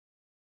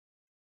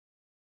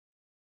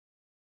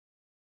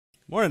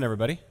Morning,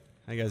 everybody.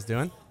 How you guys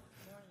doing?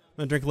 I'm going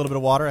to drink a little bit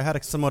of water. I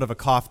had somewhat of a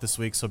cough this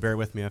week, so bear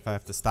with me if I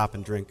have to stop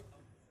and drink.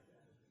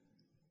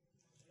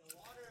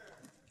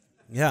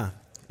 Yeah,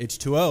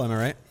 H2O, am I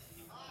right?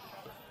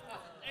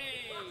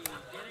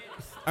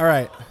 All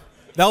right.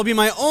 That will be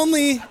my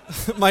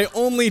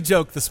only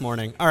joke this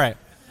morning. All right.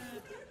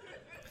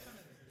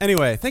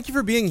 Anyway, thank you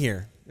for being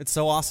here. It's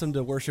so awesome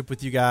to worship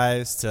with you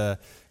guys, to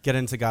get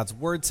into God's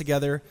Word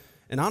together.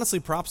 And honestly,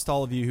 props to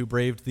all of you who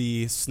braved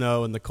the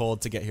snow and the cold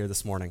to get here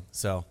this morning.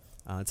 So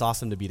it's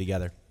awesome to be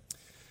together.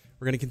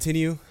 We're going to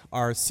continue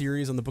our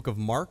series on the book of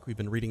Mark. We've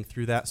been reading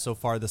through that so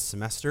far this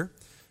semester.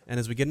 And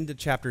as we get into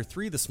chapter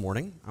 3 this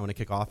morning, I want to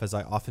kick off, as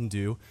I often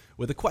do,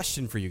 with a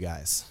question for you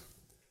guys.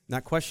 And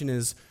that question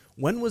is,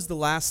 when was the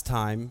last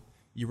time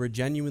you were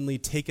genuinely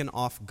taken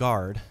off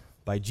guard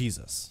by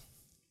Jesus?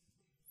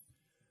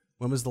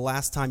 When was the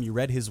last time you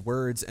read his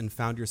words and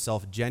found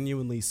yourself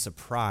genuinely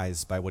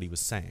surprised by what he was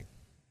saying?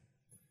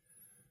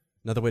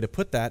 Another way to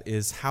put that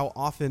is, how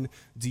often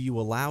do you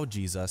allow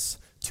Jesus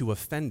to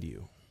offend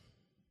you?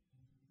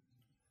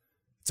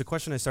 It's a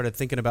question I started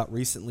thinking about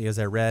recently as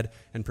I read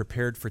and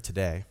prepared for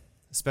today.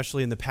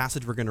 Especially in the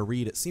passage we're going to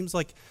read, it seems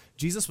like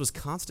Jesus was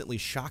constantly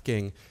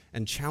shocking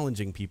and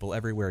challenging people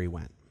everywhere he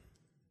went.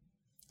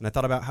 And I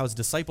thought about how his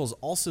disciples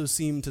also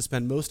seemed to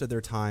spend most of their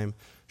time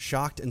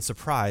shocked and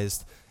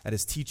surprised at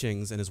his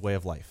teachings and his way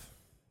of life.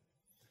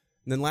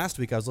 And then last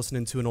week, I was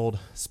listening to an old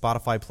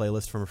Spotify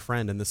playlist from a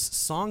friend, and this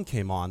song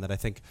came on that I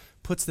think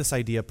puts this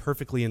idea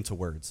perfectly into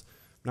words.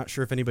 I'm not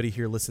sure if anybody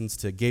here listens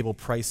to Gable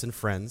Price and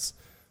Friends,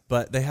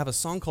 but they have a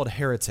song called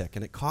Heretic,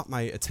 and it caught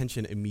my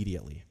attention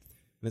immediately.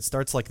 And it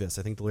starts like this.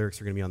 I think the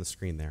lyrics are going to be on the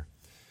screen there.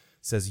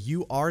 It says,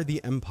 "You are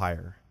the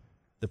empire,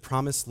 the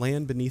promised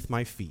land beneath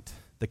my feet,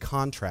 the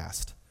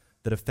contrast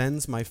that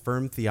offends my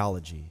firm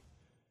theology.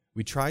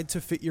 We tried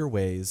to fit your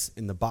ways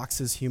in the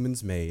boxes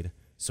humans made,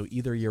 so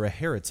either you're a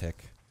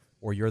heretic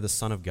or you're the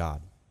Son of God."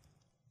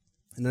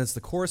 And then as the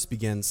chorus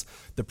begins,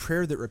 the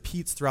prayer that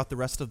repeats throughout the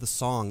rest of the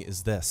song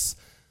is this: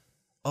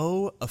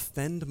 "Oh,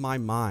 offend my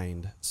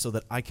mind so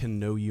that I can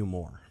know you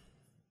more."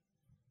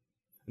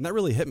 And that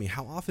really hit me.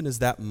 How often is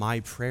that my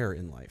prayer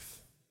in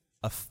life?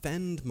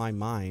 Offend my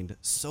mind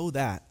so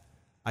that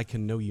I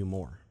can know you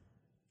more.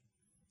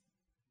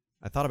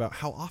 I thought about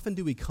how often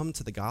do we come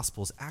to the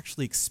Gospels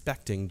actually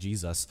expecting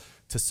Jesus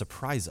to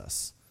surprise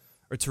us,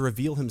 or to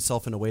reveal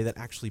himself in a way that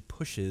actually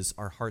pushes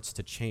our hearts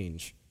to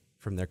change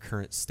from their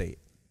current state.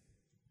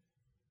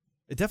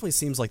 It definitely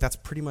seems like that's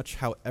pretty much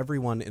how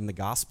everyone in the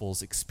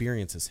Gospels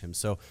experiences him.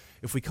 So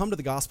if we come to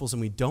the Gospels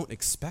and we don't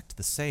expect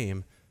the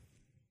same,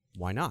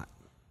 why not?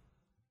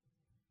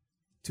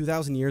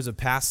 2,000 years have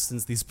passed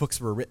since these books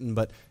were written,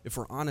 but if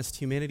we're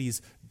honest,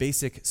 humanity's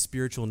basic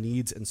spiritual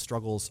needs and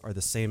struggles are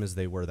the same as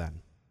they were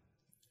then.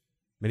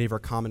 Many of our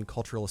common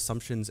cultural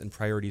assumptions and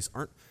priorities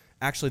aren't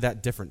actually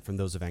that different from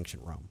those of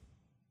ancient Rome.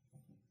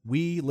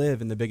 We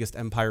live in the biggest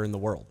empire in the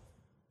world,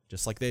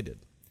 just like they did.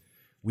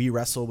 We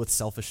wrestle with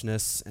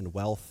selfishness and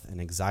wealth and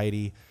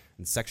anxiety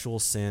and sexual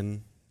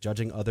sin,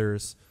 judging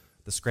others,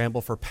 the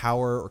scramble for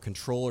power or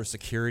control or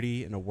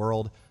security in a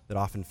world that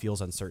often feels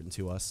uncertain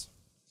to us.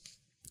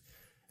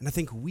 And I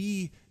think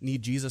we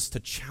need Jesus to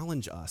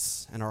challenge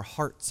us and our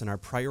hearts and our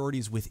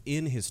priorities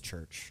within his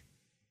church,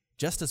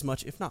 just as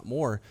much, if not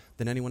more,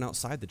 than anyone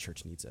outside the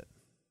church needs it.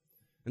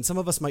 And some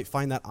of us might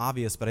find that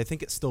obvious, but I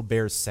think it still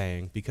bears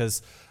saying,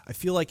 because I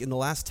feel like in the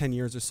last 10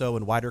 years or so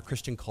in wider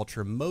Christian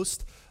culture,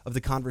 most of the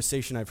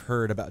conversation I've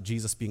heard about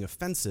Jesus being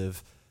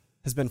offensive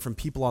has been from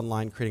people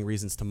online creating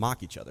reasons to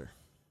mock each other.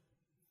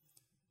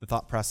 The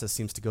thought process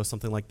seems to go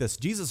something like this: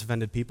 Jesus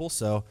offended people,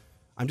 so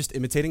I'm just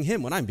imitating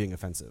him when I'm being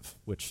offensive,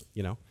 which,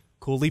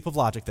 cool leap of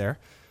logic there.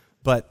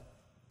 But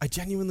I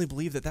genuinely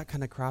believe that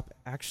kind of crap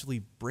actually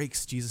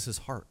breaks Jesus'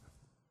 heart,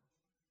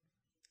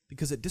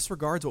 because it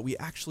disregards what we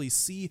actually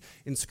see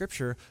in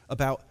Scripture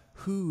about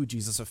who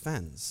Jesus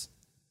offends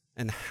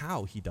and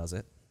how he does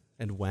it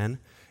and when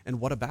and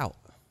what about.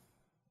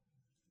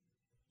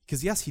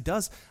 Because yes, he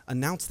does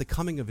announce the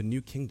coming of a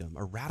new kingdom,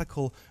 a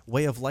radical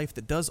way of life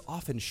that does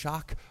often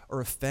shock or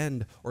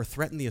offend or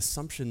threaten the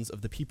assumptions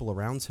of the people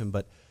around him,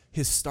 but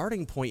his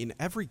starting point in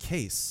every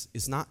case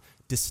is not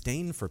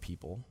disdain for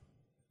people,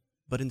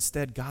 but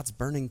instead God's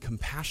burning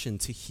compassion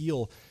to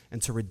heal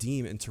and to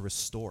redeem and to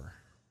restore.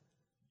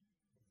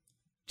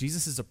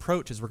 Jesus'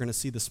 approach, as we're going to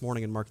see this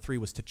morning in Mark 3,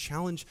 was to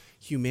challenge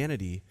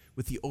humanity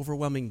with the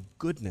overwhelming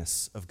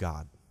goodness of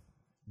God,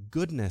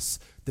 goodness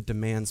that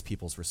demands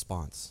people's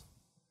response.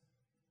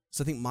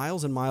 So I think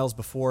miles and miles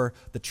before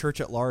the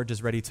church at large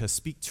is ready to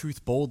speak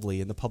truth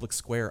boldly in the public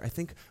square, I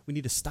think we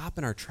need to stop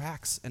in our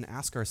tracks and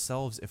ask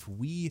ourselves if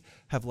we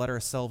have let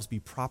ourselves be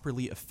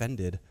properly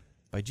offended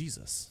by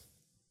Jesus.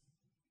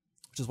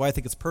 Which is why I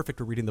think it's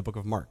perfect we're reading the book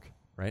of Mark,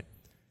 right?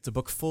 It's a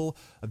book full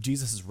of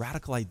Jesus'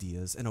 radical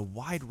ideas and a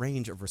wide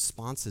range of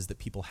responses that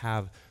people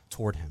have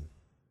toward him.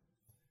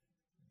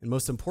 And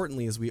most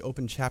importantly, as we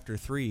open chapter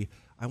 3,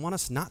 I want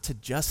us not to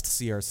just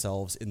see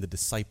ourselves in the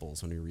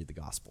disciples when we read the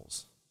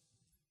Gospels.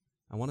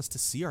 I want us to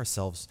see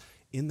ourselves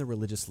in the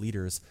religious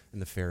leaders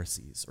and the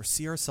Pharisees, or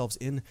see ourselves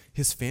in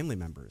his family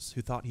members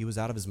who thought he was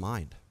out of his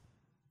mind?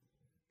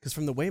 Because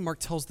from the way Mark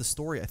tells the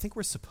story, I think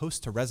we're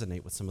supposed to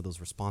resonate with some of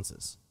those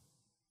responses.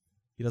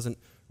 He doesn't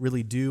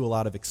really do a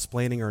lot of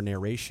explaining or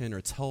narration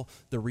or tell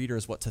the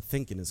readers what to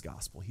think in his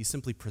gospel. He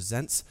simply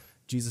presents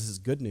Jesus'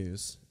 good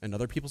news and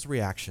other people's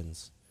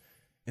reactions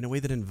in a way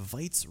that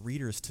invites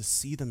readers to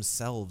see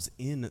themselves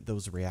in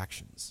those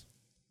reactions.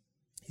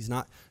 He's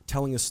not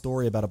telling a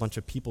story about a bunch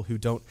of people who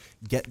don't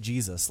get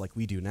Jesus like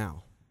we do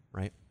now,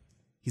 right?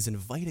 He's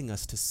inviting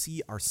us to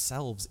see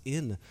ourselves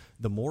in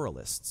the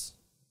moralists,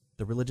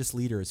 the religious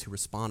leaders who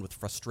respond with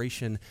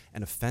frustration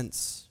and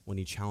offense when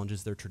he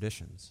challenges their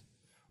traditions,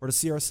 or to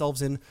see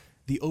ourselves in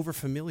the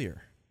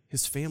overfamiliar,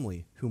 his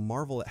family, who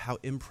marvel at how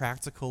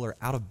impractical or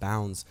out of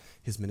bounds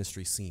his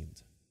ministry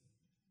seemed.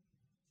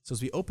 So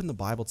as we open the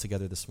Bible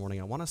together this morning,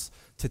 I want us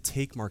to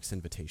take Mark's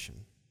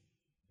invitation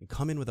and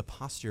come in with a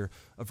posture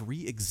of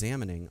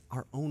re-examining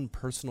our own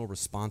personal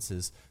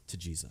responses to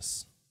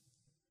Jesus.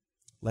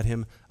 Let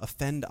him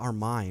offend our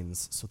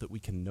minds so that we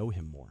can know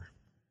him more.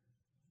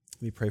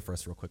 Let me pray for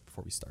us real quick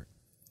before we start.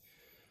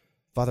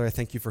 Father, I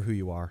thank you for who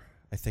you are.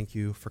 I thank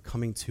you for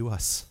coming to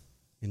us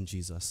in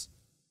Jesus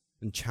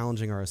and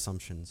challenging our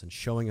assumptions and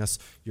showing us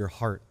your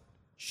heart,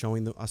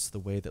 showing us the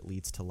way that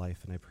leads to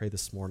life. And I pray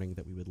this morning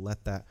that we would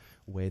let that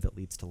way that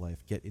leads to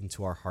life get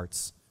into our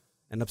hearts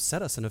and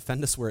upset us and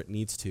offend us where it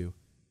needs to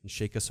and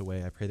shake us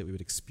away. I pray that we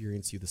would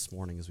experience you this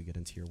morning as we get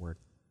into your word.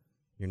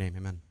 In your name,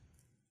 amen.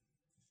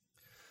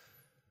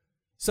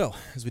 So,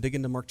 as we dig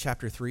into Mark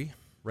chapter 3,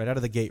 right out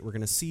of the gate, we're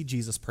going to see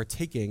Jesus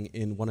partaking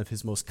in one of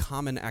his most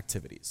common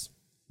activities,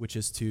 which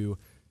is to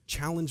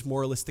challenge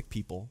moralistic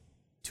people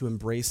to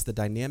embrace the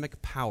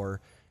dynamic power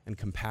and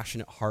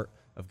compassionate heart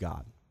of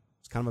God.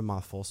 It's kind of a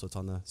mouthful, so it's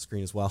on the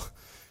screen as well.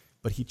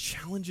 But he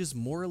challenges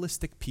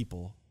moralistic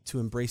people to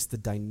embrace the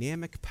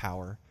dynamic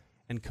power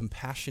and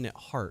compassionate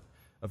heart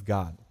of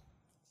God.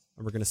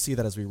 And we're going to see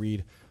that as we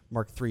read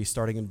Mark 3,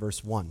 starting in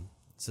verse 1.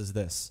 It says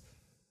this: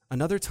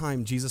 "Another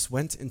time Jesus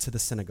went into the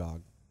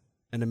synagogue,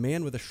 and a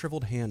man with a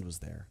shriveled hand was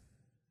there.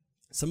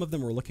 Some of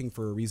them were looking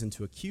for a reason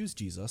to accuse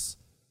Jesus,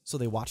 so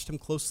they watched him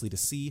closely to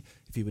see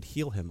if he would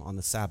heal him on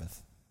the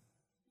Sabbath.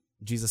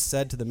 Jesus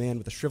said to the man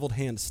with the shriveled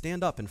hand,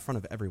 'Stand up in front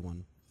of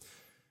everyone.'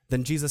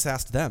 Then Jesus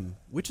asked them,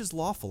 'Which is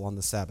lawful on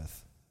the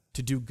Sabbath,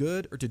 to do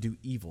good or to do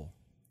evil,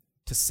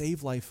 to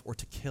save life or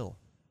to kill?'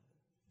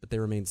 But they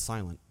remained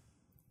silent.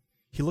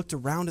 He looked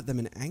around at them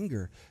in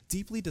anger,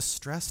 deeply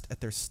distressed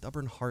at their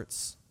stubborn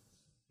hearts,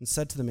 and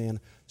said to the man,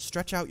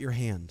 'Stretch out your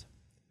hand.'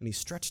 And he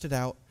stretched it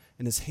out,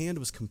 and his hand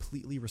was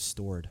completely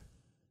restored.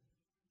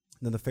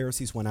 Then the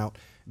Pharisees went out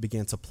and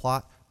began to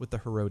plot with the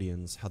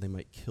Herodians how they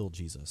might kill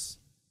Jesus."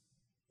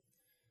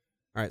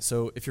 All right,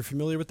 so if you're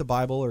familiar with the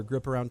Bible or grew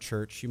up around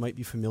church, you might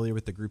be familiar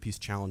with the group he's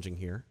challenging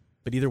here.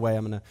 But either way,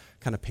 I'm going to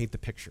kind of paint the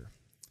picture.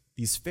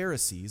 These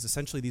Pharisees,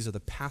 essentially these are the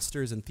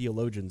pastors and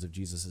theologians of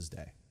Jesus'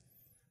 day.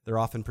 They're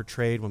often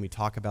portrayed when we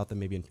talk about them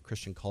maybe in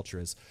Christian culture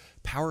as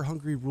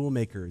power-hungry rule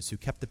makers who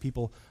kept the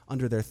people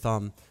under their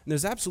thumb. And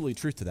there's absolutely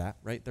truth to that,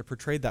 right? They're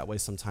portrayed that way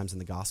sometimes in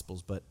the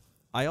Gospels, but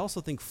I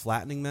also think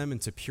flattening them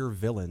into pure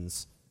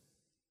villains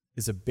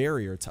is a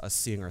barrier to us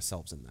seeing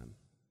ourselves in them.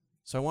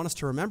 So I want us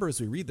to remember as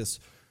we read this,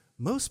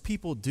 most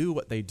people do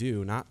what they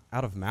do, not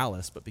out of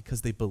malice, but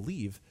because they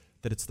believe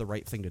that it's the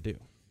right thing to do.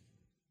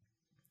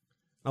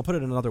 I'll put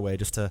it another way,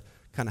 just to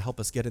kind of help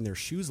us get in their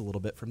shoes a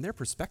little bit. From their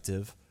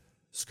perspective,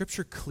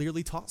 Scripture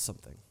clearly taught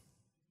something.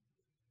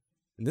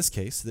 In this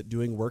case, that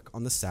doing work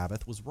on the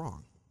Sabbath was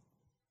wrong.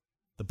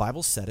 The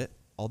Bible said it.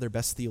 All their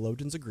best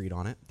theologians agreed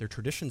on it. Their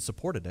tradition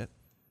supported it.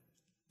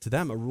 To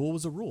them, a rule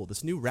was a rule.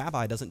 This new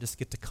rabbi doesn't just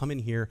get to come in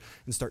here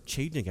and start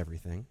changing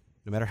everything,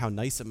 no matter how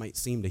nice it might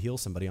seem to heal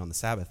somebody on the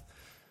Sabbath.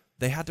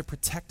 They had to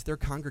protect their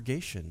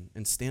congregation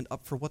and stand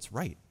up for what's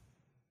right.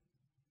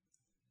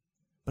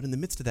 But in the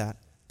midst of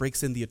that,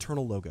 breaks in the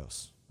eternal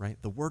Logos,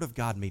 right? The Word of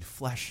God made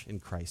flesh in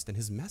Christ, and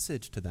his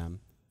message to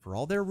them, for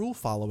all their rule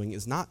following,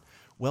 is not,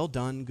 "Well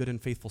done, good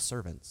and faithful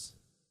servants."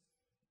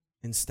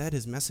 Instead,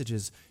 his message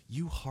is,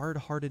 "You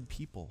hard-hearted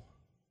people.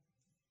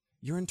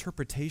 Your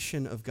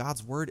interpretation of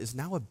God's word is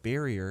now a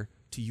barrier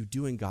to you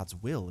doing God's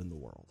will in the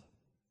world.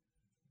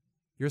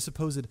 Your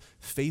supposed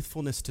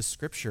faithfulness to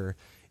Scripture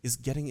is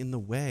getting in the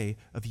way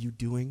of you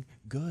doing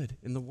good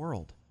in the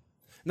world."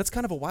 And that's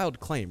kind of a wild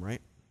claim,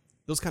 right?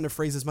 Those kind of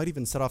phrases might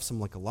even set off some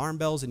like alarm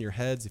bells in your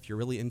heads if you're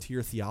really into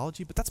your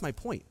theology, but that's my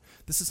point.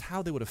 This is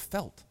how they would have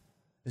felt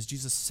as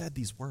Jesus said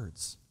these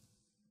words.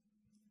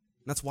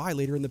 And that's why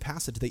later in the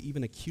passage they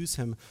even accuse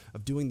him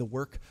of doing the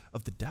work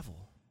of the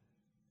devil.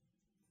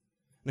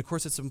 And of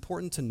course, it's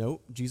important to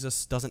note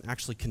Jesus doesn't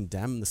actually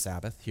condemn the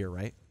Sabbath here,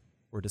 right?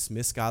 Or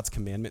dismiss God's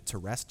commandment to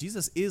rest.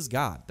 Jesus is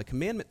God. The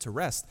commandment to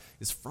rest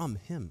is from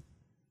him.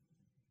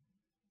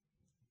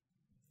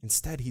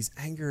 Instead, he's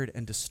angered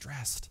and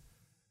distressed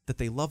that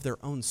they love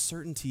their own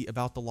certainty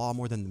about the law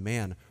more than the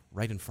man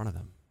right in front of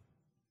them.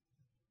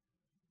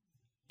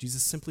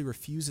 Jesus simply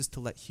refuses to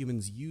let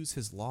humans use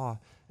his law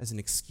as an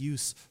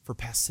excuse for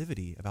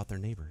passivity about their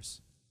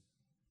neighbors.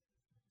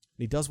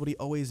 And he does what he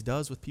always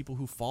does with people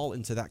who fall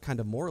into that kind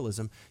of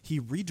moralism. He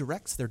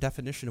redirects their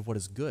definition of what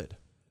is good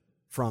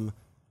from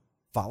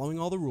following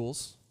all the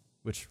rules,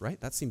 which, right,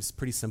 that seems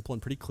pretty simple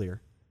and pretty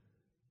clear,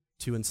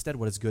 to instead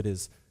what is good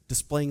is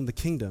displaying the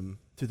kingdom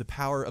through the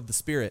power of the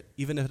Spirit,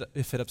 even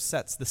if it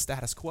upsets the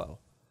status quo.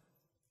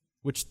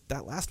 Which,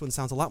 that last one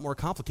sounds a lot more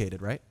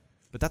complicated, right?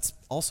 But that's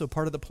also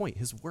part of the point.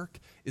 His work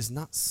is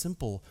not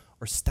simple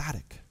or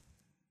static.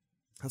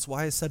 That's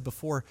why I said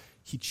before,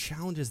 he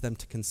challenges them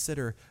to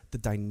consider the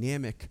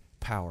dynamic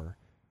power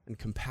and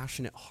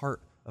compassionate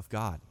heart of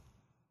God.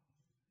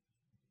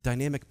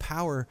 Dynamic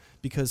power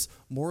because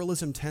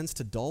moralism tends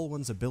to dull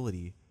one's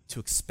ability to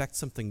expect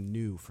something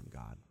new from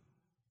God.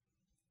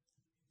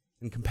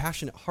 And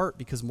compassionate heart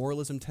because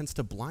moralism tends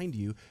to blind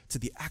you to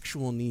the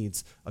actual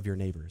needs of your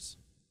neighbors.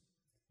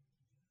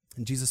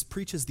 And Jesus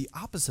preaches the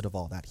opposite of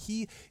all that.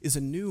 He is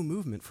a new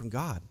movement from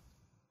God,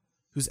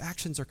 whose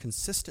actions are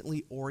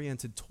consistently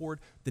oriented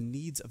toward the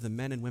needs of the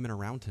men and women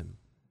around him.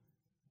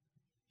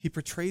 He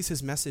portrays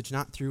his message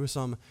not through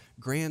some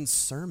grand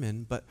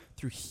sermon, but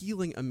through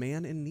healing a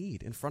man in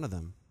need in front of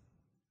them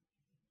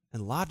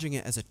and lodging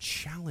it as a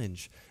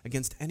challenge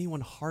against anyone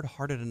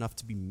hard-hearted enough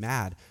to be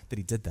mad that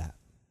he did that.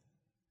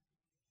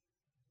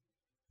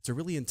 It's a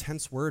really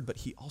intense word, but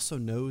he also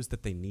knows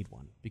that they need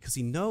one because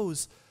he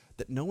knows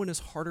that no one is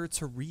harder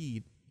to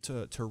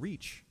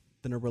reach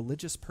than a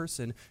religious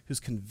person who's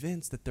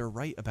convinced that they're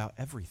right about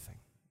everything.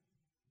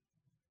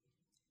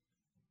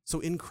 So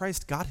in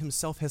Christ, God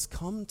himself has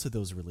come to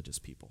those religious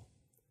people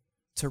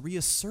to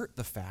reassert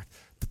the fact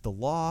that the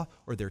law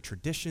or their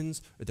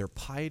traditions or their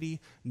piety,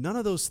 none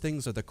of those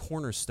things are the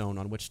cornerstone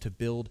on which to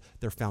build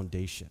their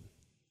foundation.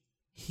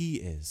 He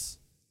is.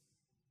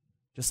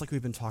 Just like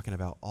we've been talking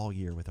about all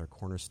year with our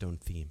cornerstone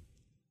theme.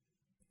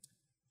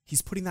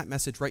 He's putting that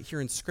message right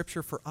here in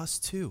Scripture for us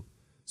too,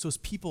 so his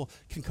people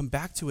can come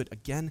back to it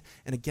again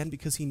and again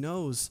because he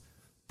knows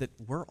that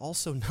we're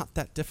also not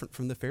that different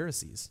from the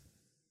Pharisees.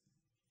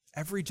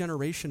 Every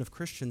generation of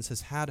Christians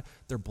has had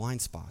their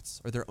blind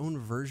spots or their own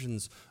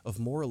versions of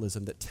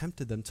moralism that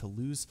tempted them to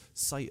lose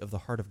sight of the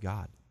heart of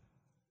God.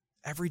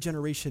 Every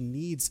generation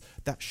needs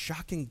that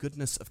shocking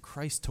goodness of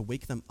Christ to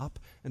wake them up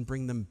and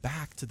bring them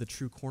back to the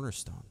true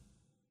cornerstone.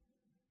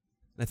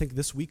 And I think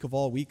this week of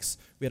all weeks,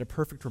 we had a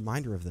perfect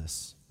reminder of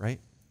this, right?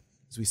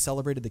 As we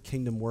celebrated the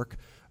kingdom work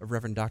of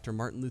Reverend Dr.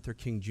 Martin Luther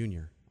King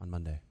Jr. on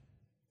Monday.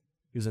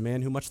 He was a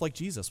man who, much like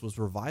Jesus, was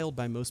reviled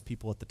by most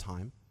people at the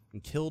time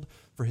and killed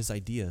for his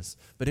ideas.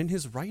 But in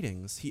his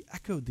writings, he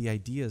echoed the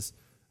ideas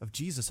of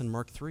Jesus in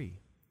Mark 3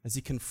 as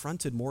he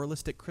confronted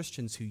moralistic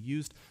Christians who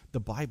used the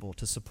Bible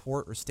to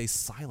support or stay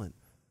silent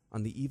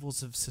on the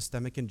evils of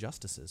systemic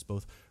injustices,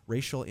 both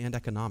racial and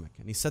economic.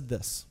 And he said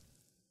this: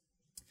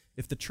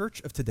 if the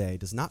church of today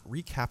does not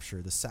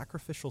recapture the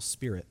sacrificial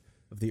spirit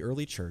of the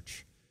early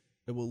church,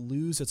 it will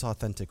lose its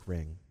authentic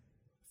ring,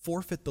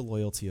 forfeit the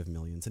loyalty of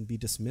millions, and be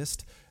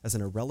dismissed as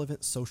an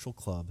irrelevant social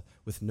club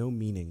with no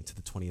meaning to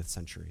the 20th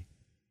century.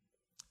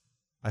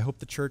 I hope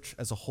the church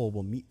as a whole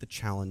will meet the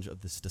challenge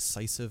of this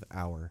decisive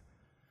hour.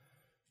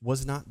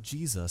 Was not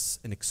Jesus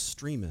an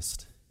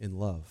extremist in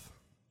love?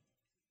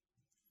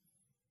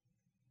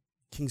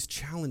 King's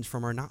challenge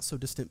from our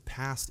not-so-distant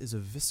past is a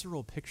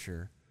visceral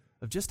picture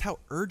of just how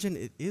urgent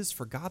it is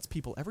for God's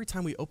people every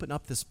time we open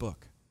up this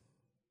book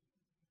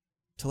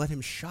to let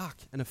him shock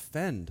and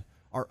offend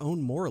our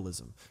own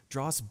moralism,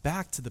 draw us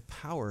back to the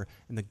power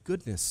and the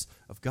goodness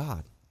of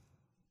God.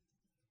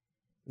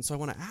 And so I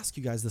want to ask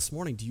you guys this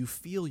morning, do you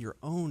feel your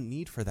own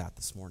need for that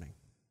this morning?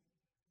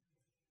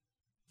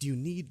 Do you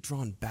need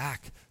drawn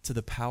back to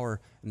the power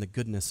and the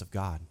goodness of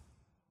God?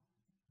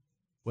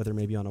 Whether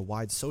maybe on a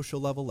wide social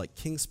level like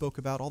King spoke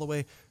about, all the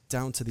way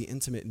down to the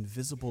intimate,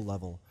 invisible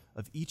level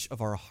of each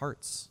of our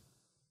hearts.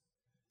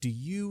 Do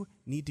you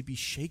need to be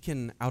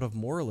shaken out of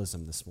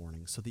moralism this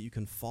morning so that you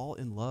can fall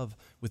in love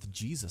with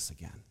Jesus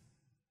again?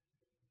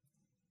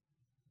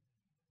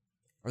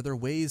 Are there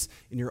ways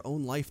in your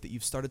own life that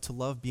you've started to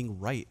love being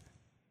right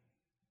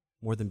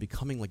more than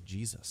becoming like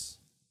Jesus?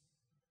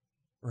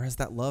 Or has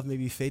that love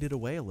maybe faded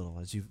away a little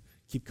as you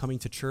keep coming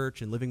to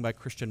church and living by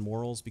Christian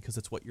morals because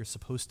it's what you're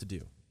supposed to do?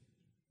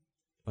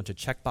 A bunch of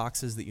check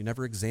boxes that you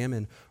never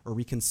examine or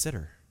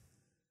reconsider.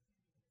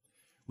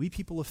 We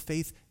people of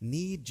faith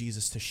need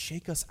Jesus to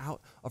shake us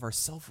out of our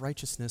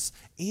self-righteousness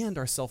and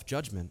our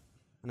self-judgment.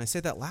 And I say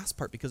that last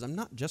part because I'm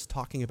not just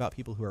talking about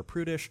people who are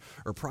prudish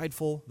or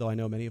prideful, though I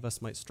know many of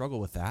us might struggle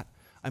with that.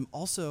 I'm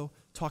also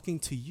talking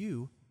to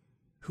you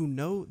who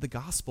know the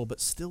gospel but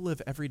still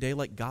live every day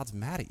like God's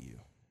mad at you,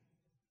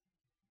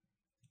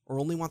 or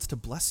only wants to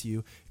bless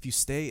you if you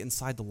stay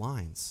inside the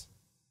lines,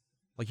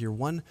 like you're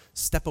one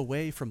step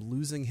away from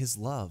losing his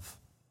love.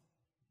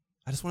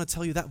 I just want to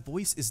tell you that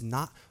voice is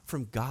not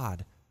from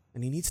God,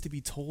 and he needs to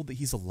be told that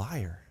he's a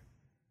liar.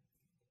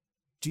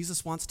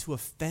 Jesus wants to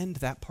offend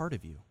that part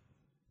of you,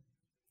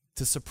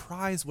 to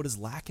surprise what is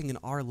lacking in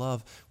our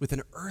love with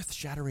an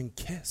earth-shattering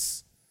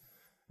kiss.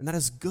 And that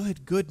is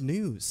good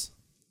news.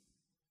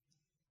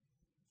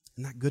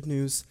 And that good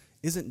news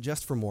isn't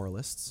just for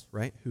moralists,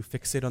 right, who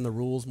fixate on the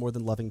rules more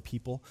than loving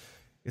people.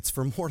 It's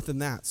for more than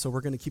that. So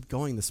we're going to keep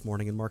going this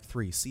morning in Mark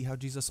 3. See how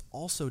Jesus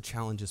also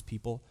challenges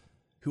people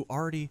who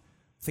already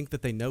think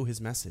that they know his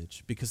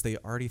message because they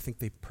already think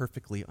they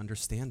perfectly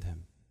understand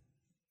him.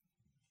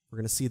 We're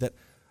going to see that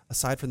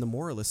aside from the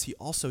moralists, he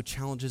also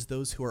challenges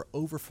those who are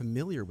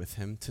over-familiar with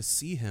him to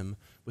see him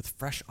with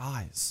fresh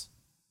eyes.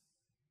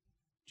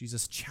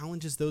 Jesus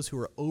challenges those who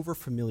are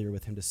over-familiar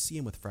with him to see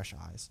him with fresh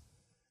eyes.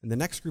 And the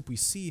next group we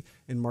see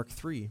in Mark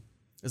 3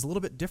 is a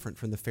little bit different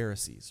from the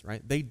Pharisees,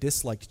 right? They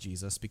disliked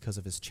Jesus because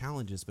of his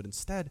challenges, but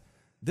instead,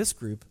 this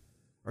group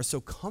are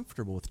so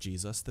comfortable with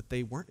Jesus that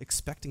they weren't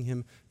expecting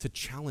him to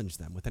challenge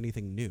them with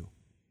anything new.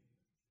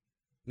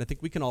 And I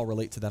think we can all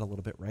relate to that a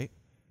little bit, right?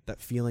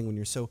 That feeling when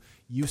you're so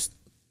used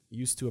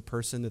to a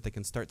person that they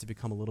can start to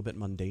become a little bit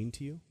mundane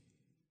to you.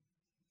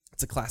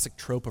 It's a classic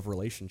trope of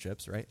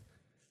relationships, right?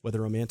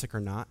 Whether romantic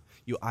or not,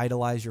 you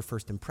idolize your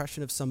first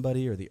impression of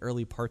somebody or the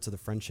early parts of the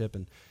friendship,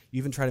 and you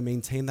even try to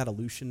maintain that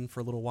illusion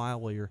for a little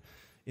while you're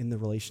in the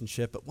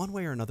relationship. But one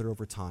way or another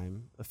over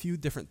time, a few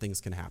different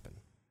things can happen.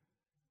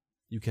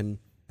 You can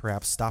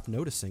perhaps stop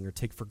noticing or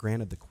take for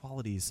granted the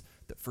qualities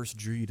that first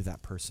drew you to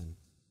that person.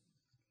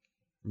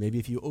 Maybe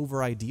if you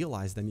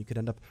over-idealize them, you could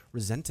end up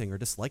resenting or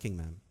disliking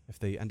them if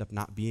they end up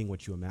not being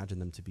what you imagine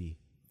them to be.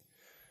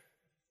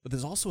 But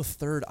there's also a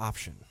third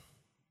option.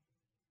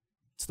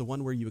 It's the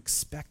one where you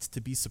expect to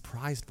be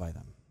surprised by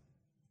them,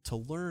 to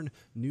learn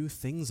new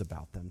things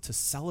about them, to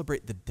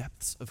celebrate the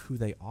depths of who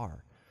they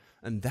are.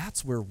 And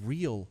that's where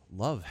real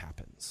love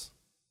happens.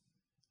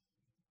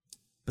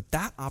 But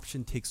that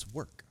option takes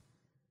work.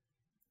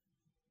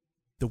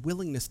 The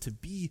willingness to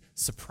be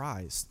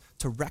surprised,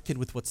 to reckon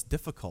with what's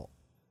difficult,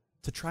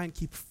 to try and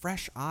keep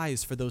fresh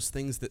eyes for those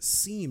things that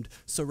seemed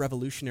so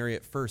revolutionary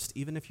at first,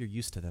 even if you're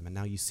used to them and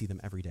now you see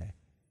them every day.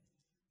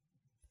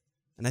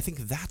 And I think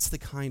that's the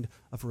kind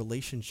of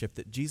relationship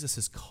that Jesus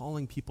is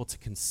calling people to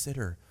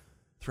consider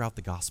throughout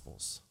the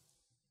Gospels.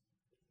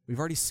 We've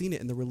already seen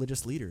it in the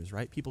religious leaders,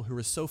 right? People who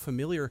were so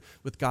familiar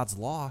with God's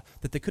law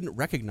that they couldn't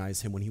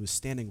recognize him when he was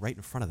standing right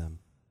in front of them.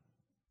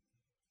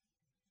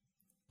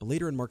 But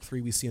later in Mark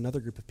 3, we see another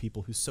group of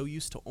people who's so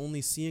used to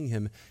only seeing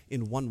him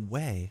in one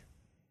way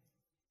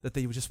that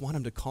they just want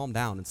him to calm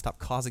down and stop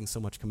causing so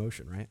much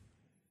commotion, right?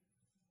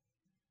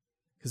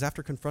 Because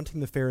after confronting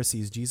the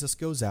Pharisees, Jesus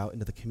goes out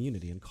into the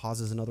community and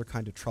causes another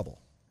kind of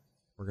trouble.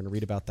 We're going to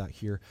read about that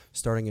here,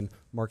 starting in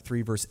Mark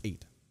 3, verse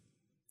 8.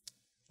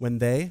 When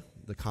they,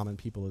 the common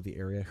people of the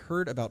area,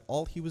 heard about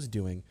all he was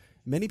doing,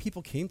 many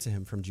people came to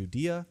him from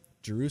Judea,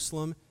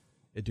 Jerusalem,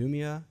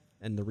 Idumea,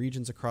 and the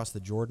regions across the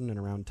Jordan and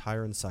around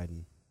Tyre and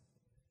Sidon.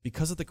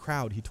 Because of the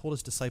crowd, he told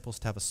his disciples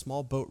to have a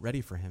small boat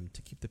ready for him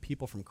to keep the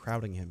people from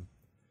crowding him.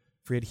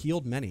 For he had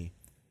healed many,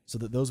 so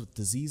that those with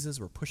diseases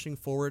were pushing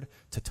forward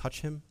to touch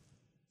him.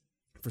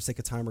 For sake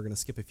of time, we're going to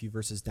skip a few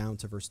verses down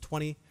to verse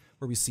 20,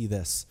 where we see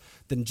this.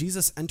 Then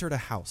Jesus entered a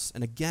house,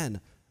 and again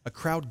a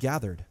crowd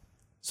gathered,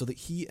 so that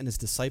he and his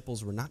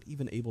disciples were not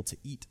even able to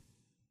eat.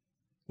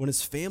 When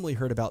his family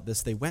heard about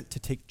this, they went to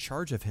take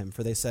charge of him,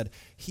 for they said,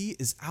 "He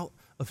is out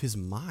of his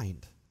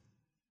mind."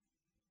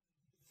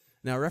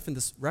 Now, I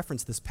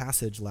referenced this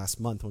passage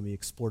last month when we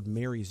explored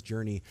Mary's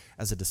journey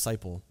as a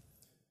disciple,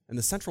 and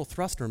the central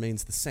thrust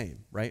remains the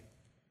same, right?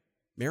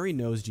 Mary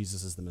knows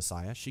Jesus is the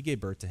Messiah. She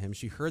gave birth to him.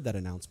 She heard that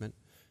announcement.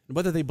 And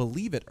whether they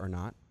believe it or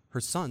not, her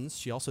sons,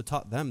 she also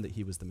taught them that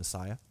he was the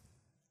Messiah.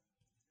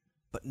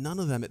 But none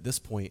of them at this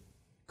point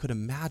could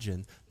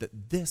imagine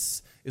that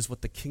this is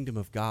what the kingdom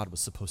of God was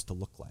supposed to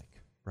look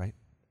like, right?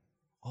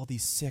 All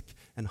these sick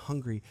and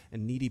hungry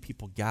and needy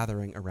people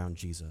gathering around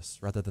Jesus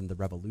rather than the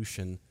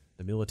revolution,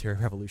 the military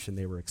revolution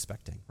they were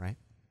expecting, right?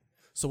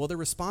 So while their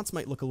response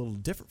might look a little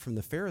different from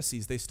the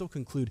Pharisees, they still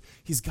conclude,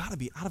 he's got to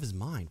be out of his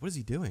mind. What is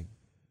he doing?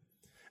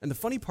 And the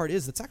funny part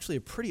is, that's actually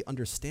a pretty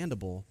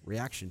understandable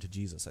reaction to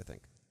Jesus, I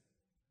think.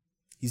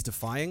 He's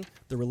defying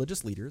the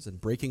religious leaders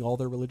and breaking all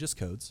their religious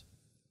codes.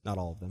 Not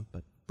all of them,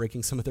 but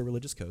breaking some of their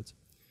religious codes.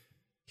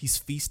 He's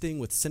feasting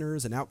with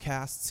sinners and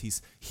outcasts.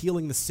 He's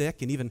healing the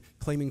sick and even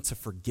claiming to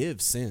forgive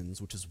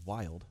sins, which is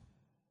wild.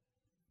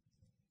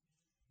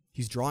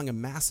 He's drawing a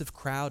massive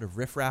crowd of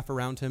riffraff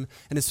around him,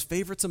 and his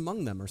favorites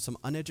among them are some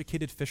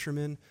uneducated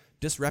fishermen,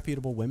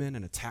 disreputable women,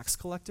 and a tax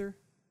collector.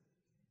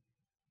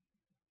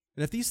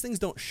 And if these things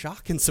don't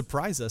shock and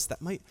surprise us,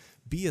 that might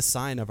be a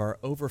sign of our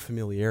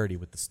overfamiliarity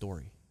with the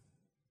story.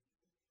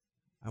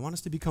 I want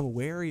us to become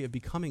wary of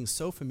becoming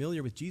so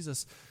familiar with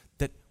Jesus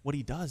that what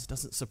he does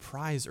doesn't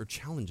surprise or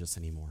challenge us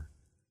anymore.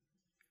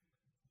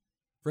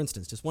 For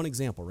instance, just one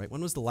example, right?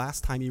 When was the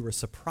last time you were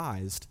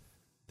surprised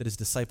that his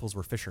disciples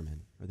were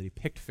fishermen, or that he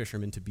picked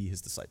fishermen to be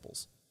his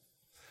disciples?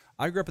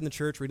 I grew up in the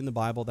church reading the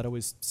Bible. That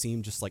always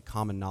seemed just like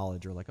common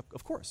knowledge, or like,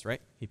 of course,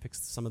 right? He picks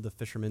some of the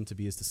fishermen to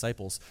be his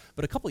disciples.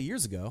 But a couple of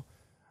years ago,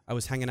 I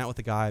was hanging out with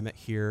a guy I met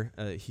here.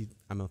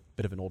 I'm a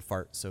bit of an old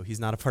fart, so he's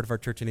not a part of our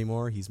church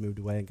anymore. He's moved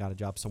away and got a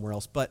job somewhere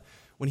else. But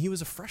when he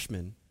was a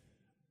freshman,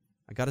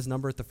 I got his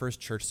number at the first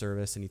church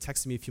service, and he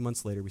texted me a few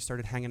months later. We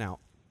started hanging out.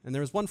 And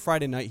there was one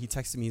Friday night, he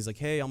texted me. He's like,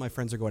 "Hey, all my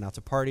friends are going out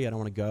to party. I don't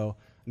want to go.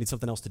 I need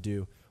something else to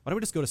do. Why don't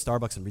we just go to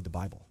Starbucks and read the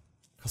Bible?"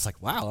 I was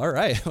like, wow, all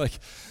right. Like,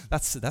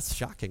 that's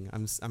shocking.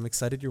 I'm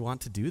excited you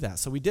want to do that.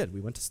 So we did.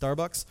 We went to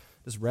Starbucks,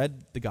 just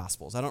read the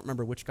Gospels. I don't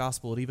remember which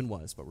Gospel it even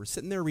was, but we're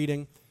sitting there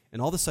reading,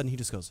 and all of a sudden he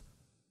just goes,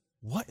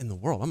 what in the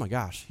world? Oh my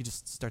gosh. He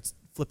just starts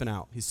flipping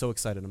out. He's so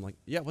excited. I'm like,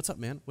 yeah, what's up,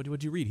 man?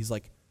 What'd you read? He's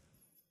like,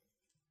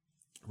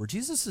 were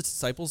Jesus'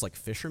 disciples like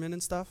fishermen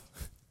and stuff?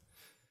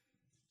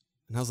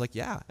 And I was like,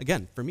 yeah.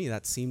 Again, for me,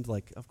 that seemed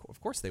like,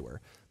 of course they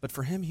were. But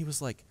for him, he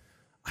was like,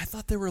 I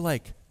thought they were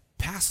like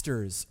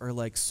pastors or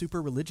like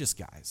super religious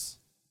guys.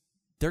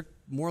 They're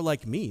more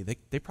like me.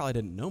 They probably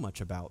didn't know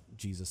much about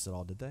Jesus at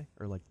all, did they?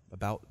 Or like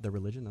about their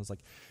religion? I was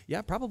like,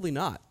 yeah, probably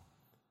not.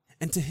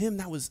 And to him,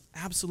 that was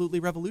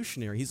absolutely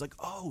revolutionary. He's like,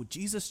 oh,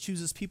 Jesus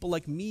chooses people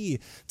like me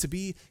to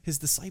be his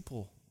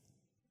disciple.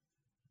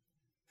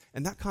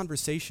 And that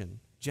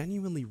conversation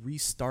genuinely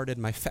restarted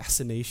my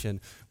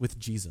fascination with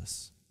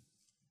Jesus.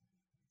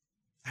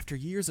 After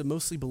years of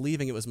mostly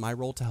believing it was my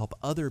role to help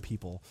other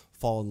people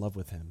fall in love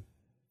with him,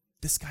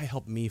 this guy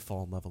helped me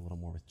fall in love a little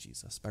more with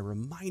Jesus by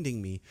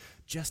reminding me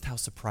just how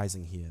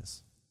surprising he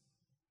is.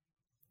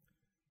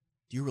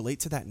 Do you relate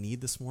to that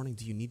need this morning?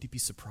 Do you need to be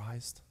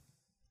surprised?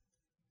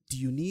 Do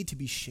you need to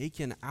be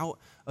shaken out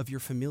of your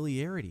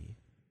familiarity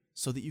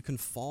so that you can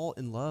fall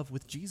in love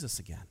with Jesus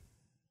again?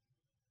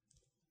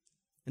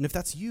 And if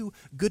that's you,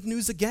 good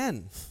news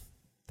again.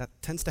 That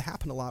tends to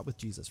happen a lot with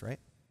Jesus, right?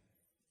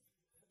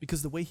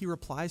 Because the way he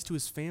replies to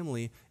his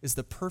family is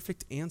the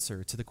perfect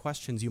answer to the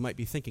questions you might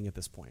be thinking at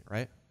this point,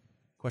 right?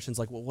 Questions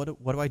like, well,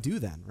 what do I do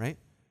then, right?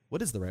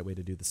 What is the right way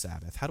to do the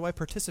Sabbath? How do I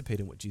participate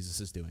in what Jesus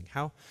is doing?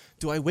 How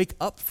do I wake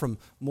up from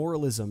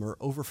moralism or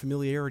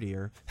overfamiliarity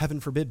or, heaven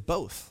forbid,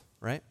 both,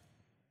 right?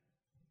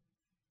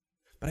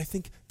 But I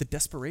think the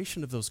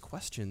desperation of those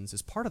questions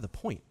is part of the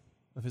point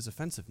of his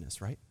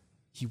offensiveness, right?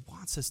 He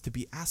wants us to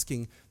be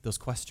asking those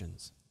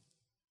questions.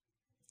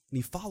 And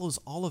he follows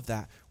all of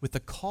that with a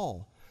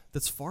call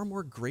that's far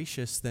more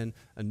gracious than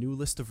a new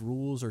list of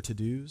rules or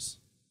to-dos.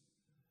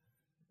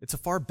 It's a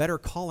far better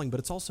calling, but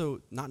it's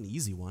also not an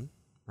easy one,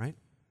 right?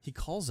 He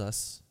calls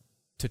us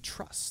to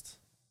trust.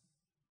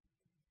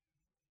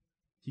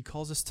 He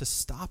calls us to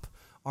stop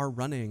our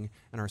running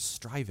and our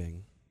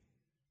striving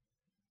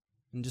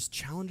and just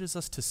challenges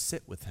us to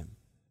sit with him.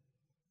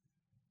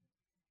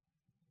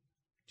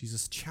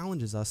 Jesus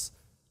challenges us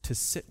to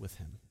sit with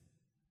him.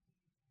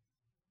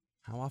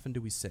 How often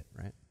do we sit,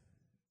 right?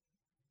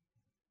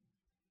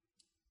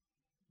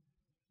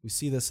 We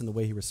see this in the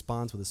way he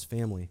responds with his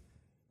family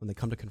when they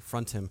come to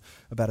confront him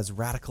about his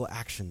radical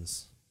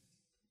actions.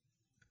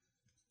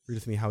 Read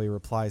with me how he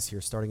replies here,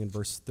 starting in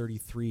verse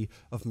 33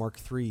 of Mark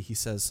 3. He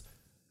says,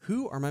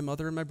 "Who are my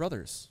mother and my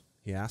brothers?"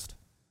 he asked.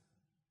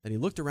 Then he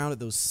looked around at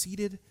those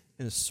seated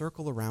in a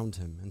circle around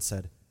him and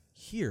said,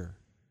 "Here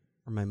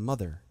are my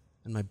mother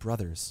and my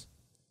brothers.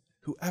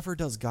 Whoever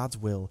does God's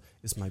will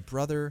is my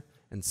brother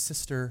and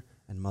sister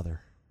and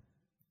mother."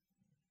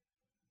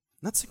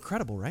 And that's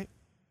incredible, right?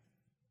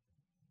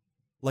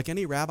 Like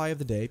any rabbi of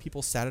the day,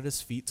 people sat at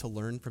his feet to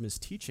learn from his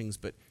teachings,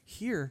 but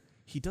here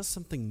he does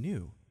something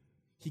new.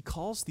 He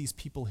calls these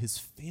people his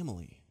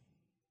family.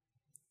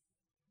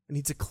 And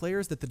he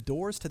declares that the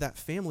doors to that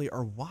family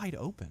are wide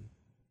open.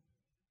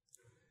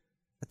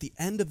 At the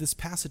end of this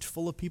passage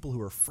full of people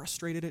who are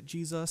frustrated at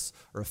Jesus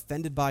or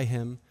offended by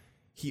him,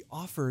 he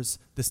offers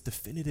this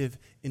definitive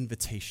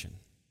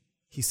invitation.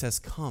 He says,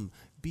 "Come,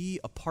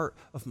 be a part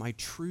of my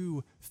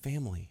true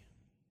family."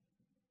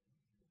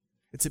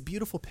 It's a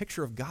beautiful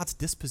picture of God's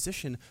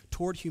disposition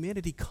toward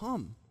humanity.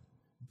 Come,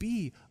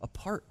 be a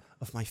part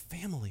of my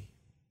family.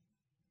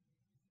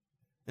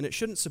 And it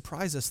shouldn't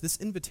surprise us, this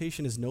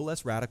invitation is no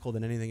less radical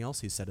than anything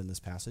else he said in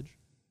this passage,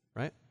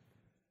 right?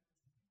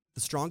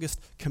 The strongest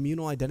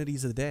communal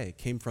identities of the day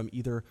came from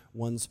either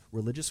one's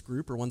religious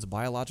group or one's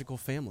biological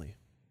family.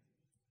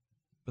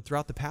 But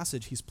throughout the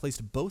passage, he's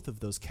placed both of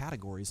those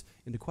categories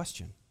into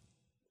question.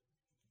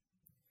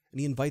 And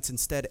he invites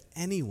instead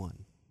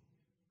anyone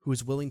who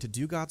is willing to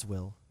do God's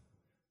will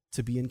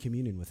to be in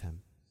communion with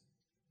him.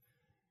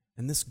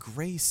 And this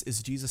grace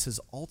is Jesus'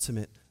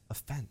 ultimate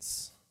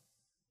offense.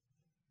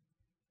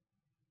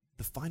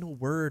 The final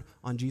word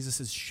on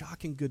Jesus'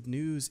 shocking good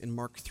news in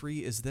Mark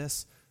 3 is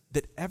this,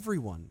 that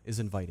everyone is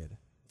invited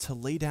to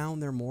lay down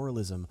their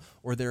moralism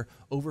or their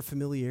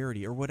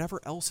overfamiliarity or whatever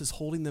else is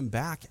holding them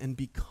back and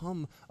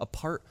become a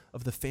part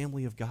of the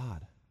family of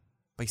God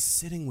by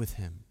sitting with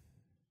him,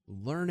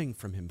 learning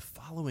from him,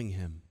 following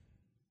him.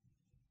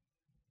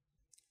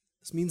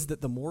 This means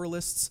that the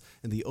moralists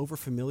and the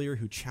overfamiliar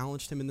who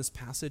challenged him in this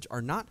passage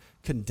are not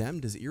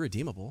condemned as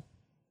irredeemable.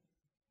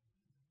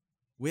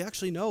 We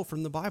actually know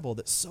from the Bible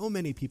that so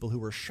many people who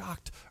were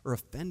shocked or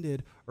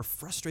offended or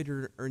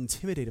frustrated or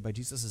intimidated by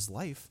Jesus'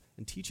 life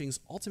and teachings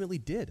ultimately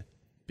did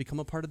become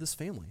a part of this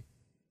family.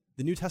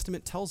 The New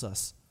Testament tells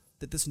us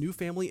that this new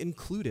family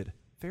included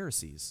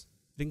Pharisees.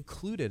 It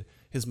included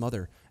his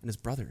mother and his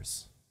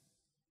brothers.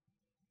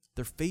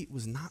 Their fate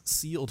was not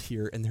sealed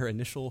here in their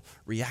initial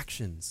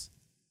reactions.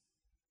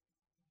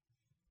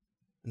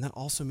 And that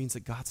also means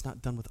that God's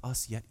not done with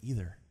us yet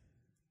either.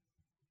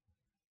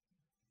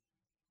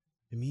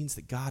 It means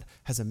that God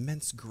has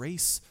immense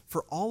grace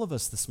for all of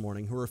us this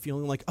morning who are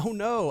feeling like, oh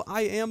no,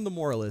 I am the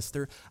moralist,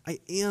 or I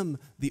am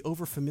the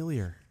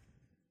overfamiliar.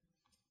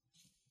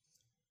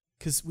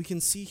 Because we can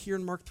see here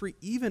in Mark 3,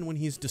 even when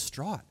he's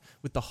distraught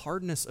with the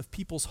hardness of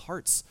people's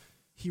hearts,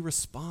 he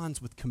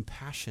responds with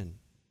compassion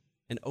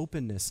and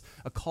openness,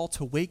 a call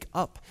to wake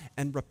up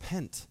and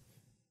repent,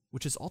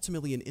 which is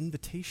ultimately an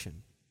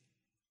invitation.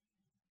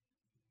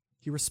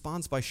 He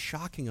responds by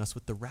shocking us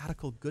with the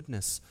radical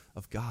goodness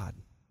of God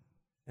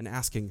and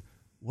asking,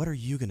 what are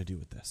you going to do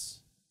with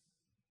this?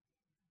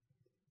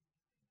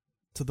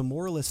 To the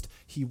moralist,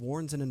 he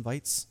warns and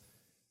invites,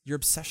 your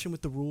obsession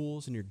with the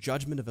rules and your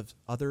judgment of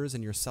others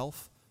and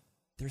yourself,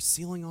 they're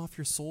sealing off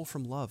your soul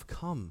from love.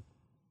 Come,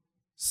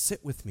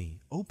 sit with me,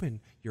 open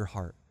your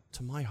heart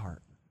to my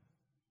heart.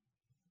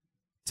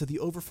 To the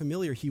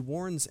overfamiliar, he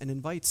warns and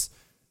invites,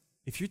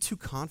 if you're too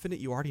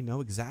confident you already know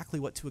exactly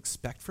what to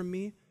expect from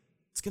me,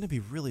 it's going to be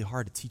really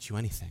hard to teach you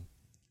anything.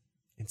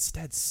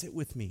 Instead, sit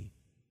with me.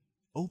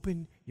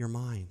 Open your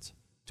mind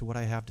to what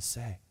I have to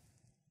say.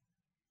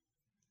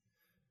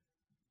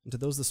 And to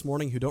those this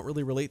morning who don't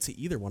really relate to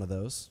either one of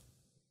those,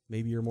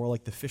 maybe you're more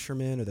like the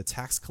fishermen or the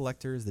tax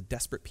collectors, the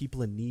desperate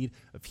people in need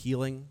of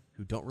healing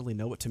who don't really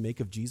know what to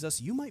make of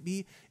Jesus, you might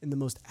be in the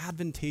most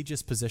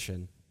advantageous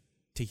position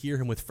to hear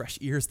him with fresh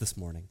ears this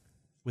morning,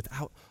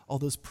 without all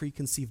those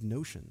preconceived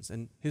notions.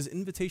 And his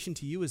invitation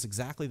to you is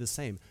exactly the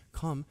same.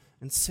 Come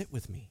and sit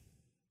with me.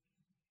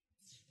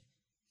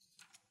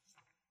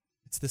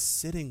 It's this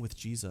sitting with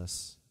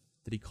Jesus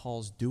that he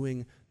calls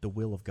doing the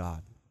will of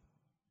God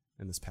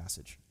in this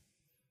passage.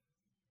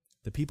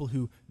 The people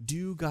who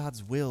do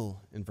God's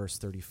will in verse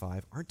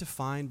 35 aren't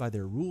defined by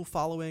their rule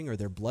following or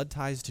their blood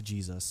ties to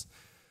Jesus.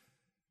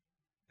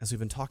 As we've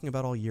been talking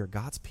about all year,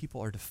 God's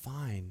people are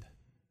defined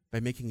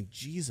by making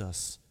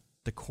Jesus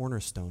the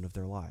cornerstone of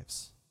their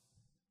lives.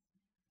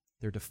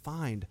 They're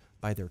defined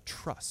by their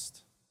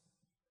trust,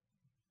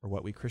 or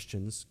what we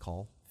Christians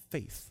call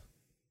faith.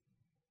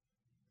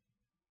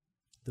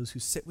 Those who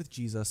sit with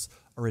Jesus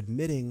are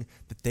admitting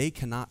that they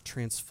cannot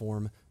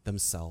transform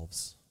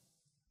themselves.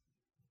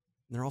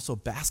 And they're also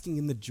basking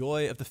in the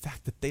joy of the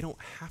fact that they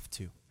don't have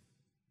to.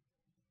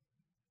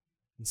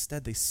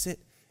 Instead, they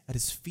sit at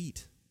his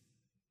feet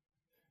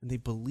and they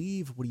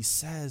believe what he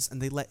says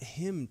and they let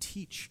him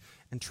teach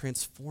and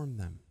transform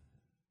them.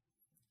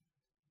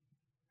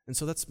 And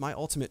so that's my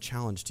ultimate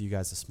challenge to you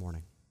guys this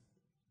morning,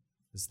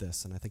 is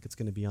this, and I think it's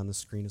going to be on the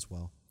screen as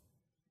well.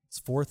 It's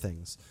 4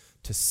 things: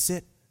 to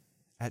sit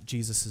at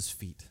Jesus'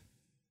 feet,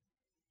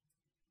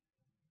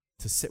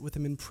 to sit with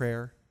him in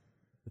prayer,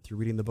 if you're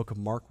reading the book of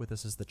Mark with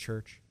us as the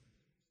church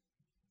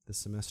this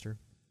semester.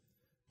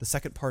 The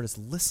second part is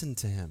listen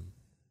to him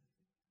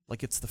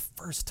like it's the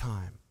first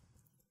time.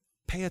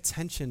 Pay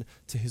attention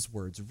to his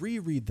words.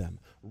 Reread them.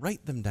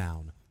 Write them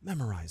down.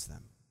 Memorize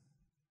them.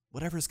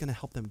 Whatever is going to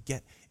help them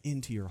get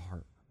into your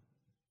heart.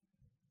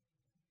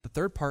 The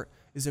third part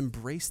is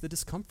embrace the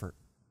discomfort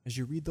as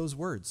you read those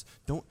words.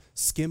 Don't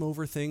skim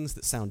over things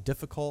that sound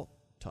difficult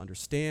to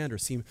understand or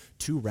seem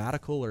too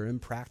radical or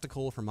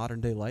impractical for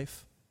modern day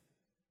life.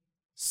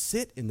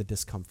 Sit in the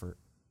discomfort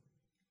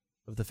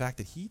of the fact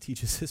that he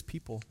teaches his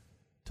people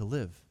to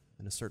live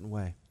in a certain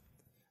way.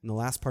 And the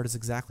last part is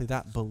exactly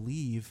that: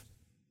 believe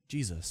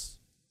Jesus.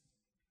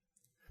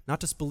 Not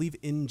just believe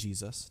in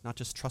Jesus, not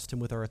just trust him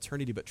with our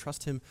eternity, but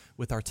trust him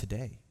with our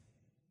today.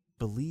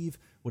 Believe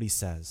what he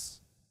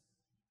says.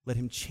 Let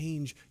him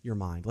change your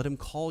mind. Let him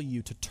call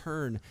you to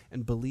turn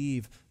and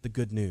believe the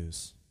good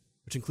news,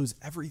 which includes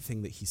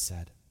everything that he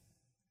said.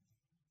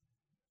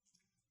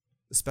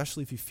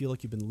 Especially if you feel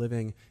like you've been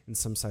living in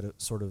some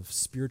sort of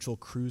spiritual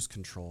cruise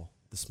control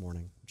this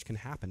morning, which can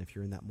happen if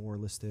you're in that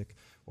moralistic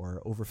or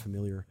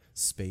overfamiliar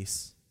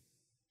space.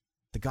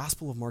 The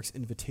Gospel of Mark's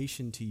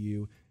invitation to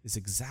you is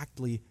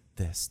exactly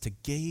this: to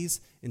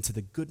gaze into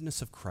the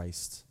goodness of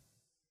Christ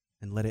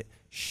and let it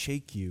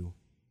shake you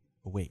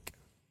awake.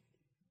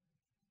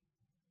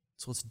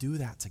 So let's do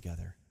that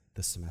together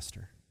this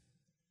semester.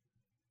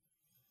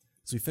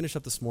 As we finish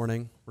up this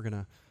morning, we're going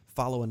to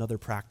follow another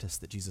practice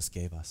that Jesus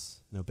gave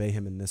us and obey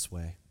him in this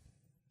way.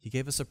 He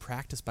gave us a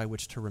practice by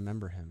which to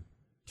remember him,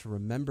 to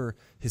remember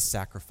his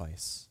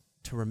sacrifice,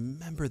 to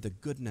remember the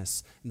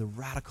goodness and the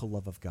radical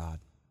love of God.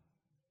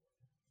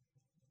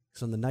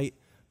 So on the night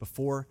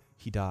before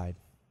he died,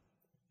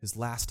 his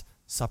last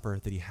supper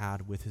that he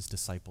had with his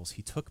disciples,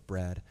 he took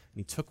bread and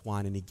he took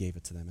wine and he gave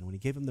it to them. And when he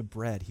gave them the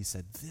bread, he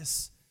said,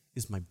 "This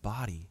is my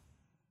body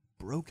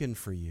broken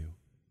for you.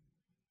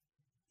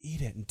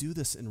 Eat it and do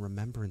this in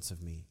remembrance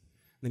of me."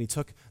 And then he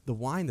took the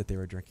wine that they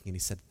were drinking and he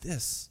said,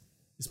 "This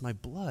is my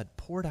blood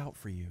poured out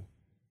for you.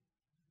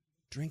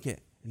 Drink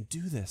it and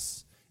do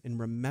this in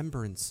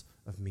remembrance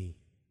of me."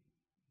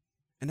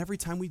 And every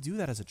time we do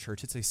that as a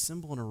church, it's a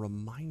symbol and a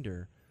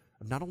reminder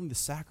of not only the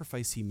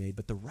sacrifice he made,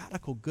 but the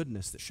radical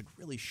goodness that should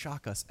really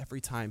shock us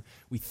every time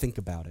we think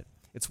about it.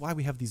 It's why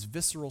we have these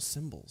visceral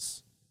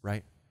symbols,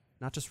 right?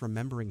 Not just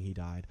remembering he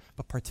died,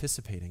 but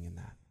participating in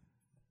that.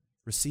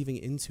 Receiving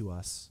into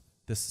us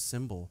this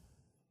symbol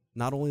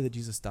Not only that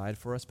Jesus died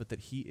for us, but that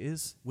he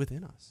is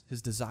within us.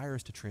 His desire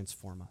is to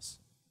transform us.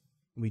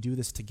 And we do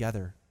this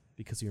together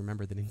because we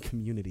remember that in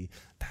community,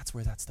 that's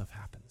where that stuff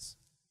happens.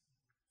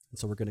 And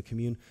so we're going to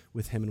commune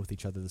with him and with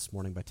each other this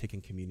morning by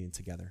taking communion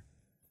together.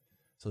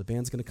 So the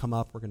band's going to come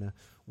up. We're going to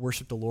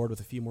worship the Lord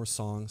with a few more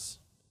songs.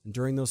 And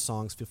during those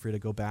songs, feel free to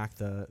go back.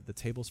 The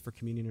tables for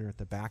communion are at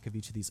the back of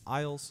each of these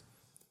aisles.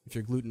 If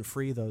you're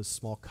gluten-free, those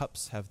small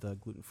cups have the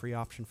gluten-free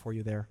option for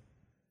you there.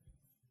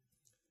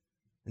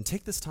 And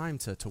take this time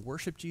to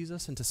worship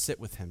Jesus and to sit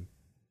with him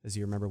as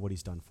you remember what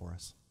he's done for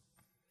us.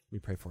 Let me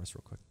pray for us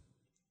real quick.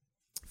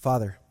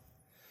 Father,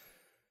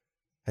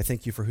 I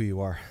thank you for who you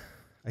are.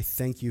 I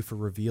thank you for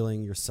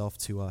revealing yourself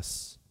to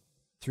us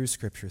through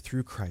Scripture,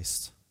 through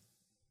Christ.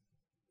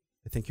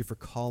 I thank you for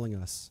calling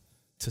us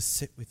to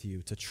sit with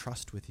you, to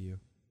trust with you,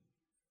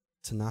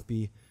 to not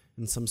be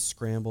in some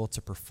scramble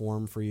to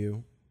perform for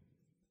you,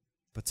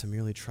 but to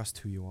merely trust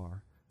who you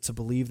are, to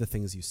believe the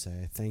things you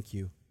say. I thank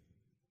you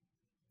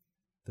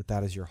that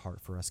that is your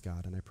heart for us,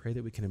 God, and I pray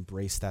that we can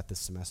embrace that this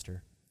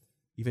semester,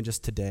 even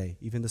just today,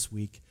 even this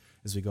week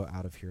as we go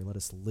out of here. Let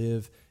us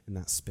live in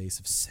that space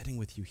of sitting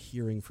with you,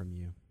 hearing from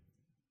you,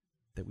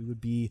 that we would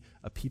be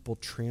a people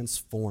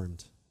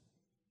transformed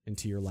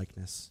into your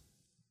likeness.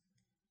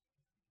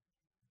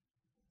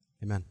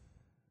 Amen.